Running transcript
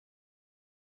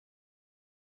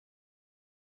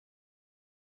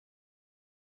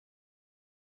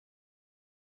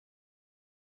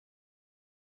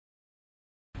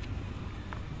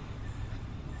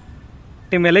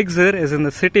Team Elixir is in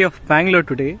the city of Bangalore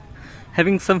today,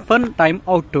 having some fun time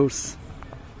outdoors.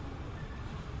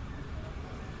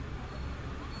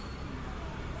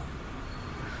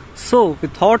 So we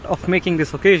thought of making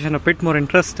this occasion a bit more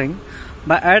interesting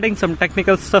by adding some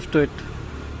technical stuff to it.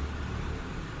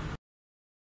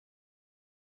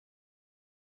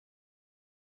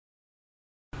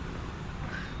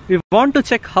 We want to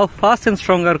check how fast and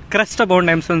strong our Crestabond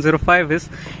M7-05 is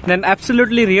in an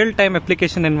absolutely real-time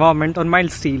application environment on mild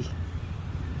steel.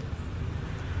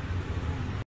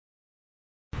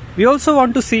 We also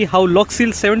want to see how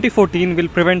Elixir 7014 will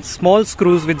prevent small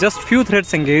screws with just few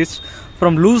threads engaged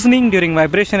from loosening during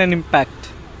vibration and impact.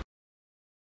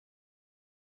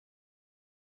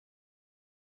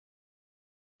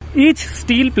 Each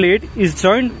steel plate is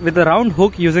joined with a round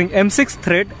hook using M6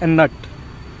 thread and nut.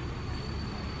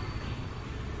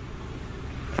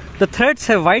 The threads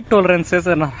have wide tolerances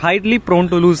and are highly prone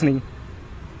to loosening.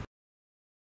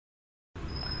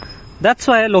 That's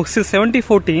why Elixir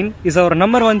 7014 is our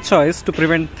number one choice to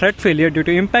prevent thread failure due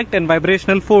to impact and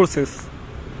vibrational forces.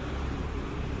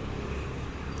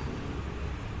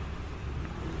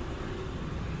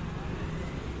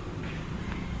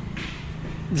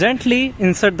 Gently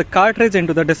insert the cartridge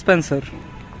into the dispenser.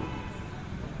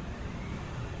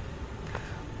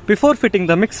 Before fitting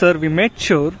the mixer, we made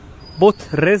sure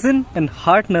both resin and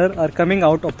hardener are coming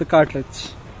out of the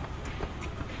cartridge.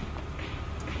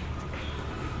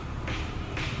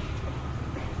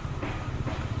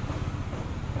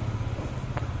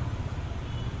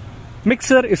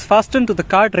 Mixer is fastened to the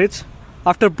cartridge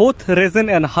after both resin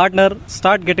and hardener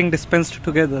start getting dispensed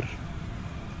together.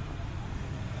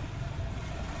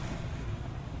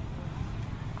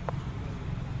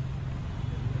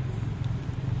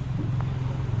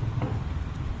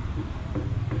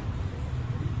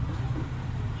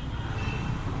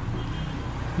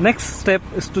 Next step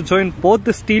is to join both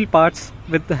the steel parts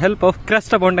with the help of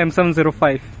Crestabond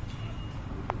M7-05.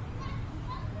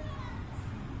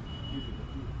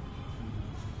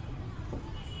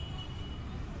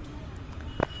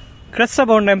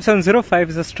 Crestabond M7-05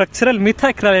 is a structural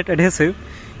methacrylate adhesive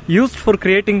used for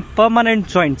creating permanent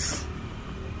joints.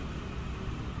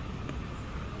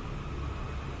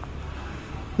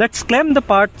 Let's clamp the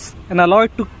parts and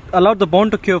allow the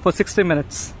bond to cure for 60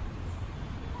 minutes.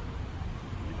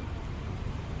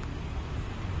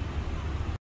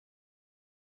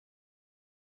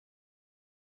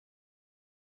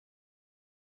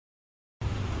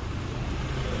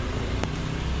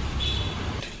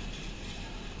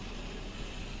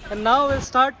 And now we'll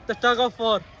start the tug of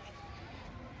war.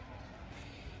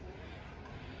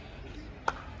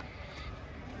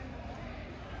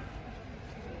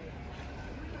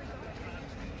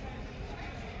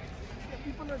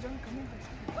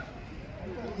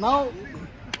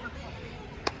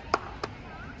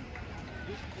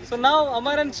 Now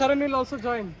Amar and Sharan will also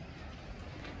join.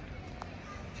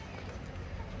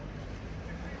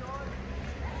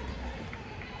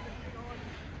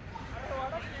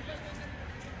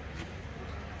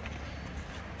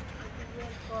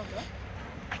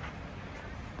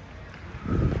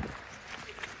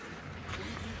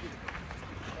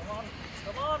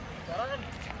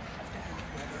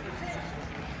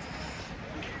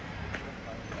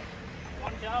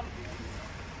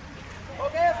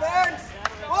 Okay, friends,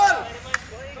 pull!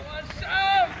 Come on,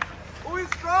 Sham! Who is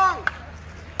strong?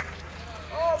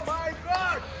 Oh my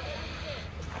God!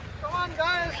 Come on,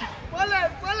 guys, pull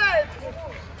it, pull it!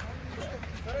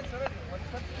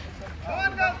 Come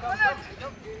on, guys, pull it!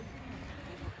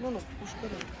 No, push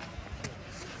it.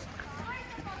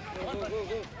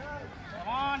 Go. Come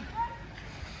on!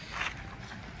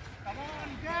 Come on,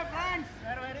 okay, friends!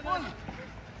 Pull!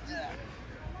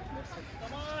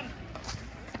 Come on!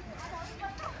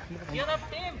 Get up,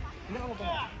 team! Come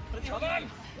on!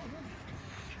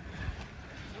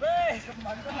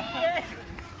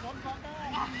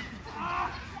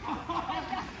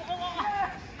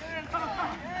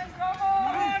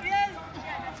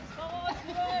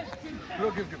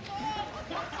 Give.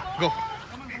 Go.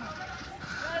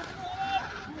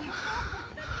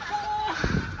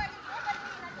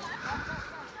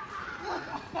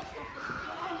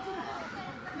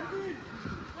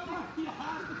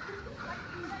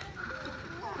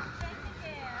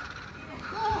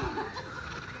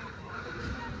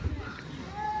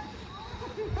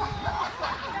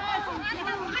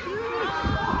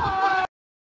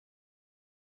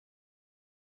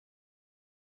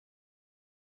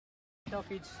 Of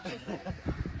each.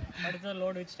 What is the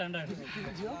load which standard?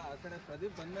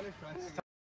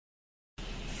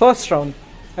 First round,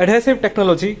 adhesive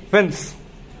technology wins.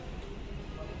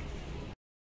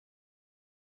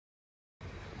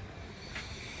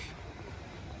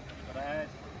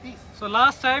 So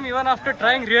last time, even after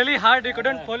trying really hard, we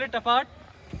couldn't pull it apart.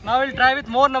 Now we'll try with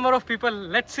more number of people.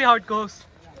 Let's see how it goes.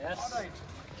 Yes.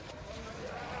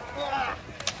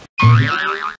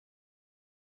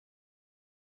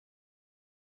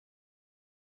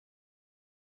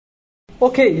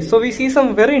 Okay, so we see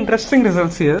some very interesting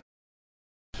results here.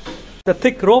 The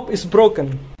thick rope is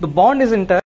broken. The bond is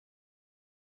intact.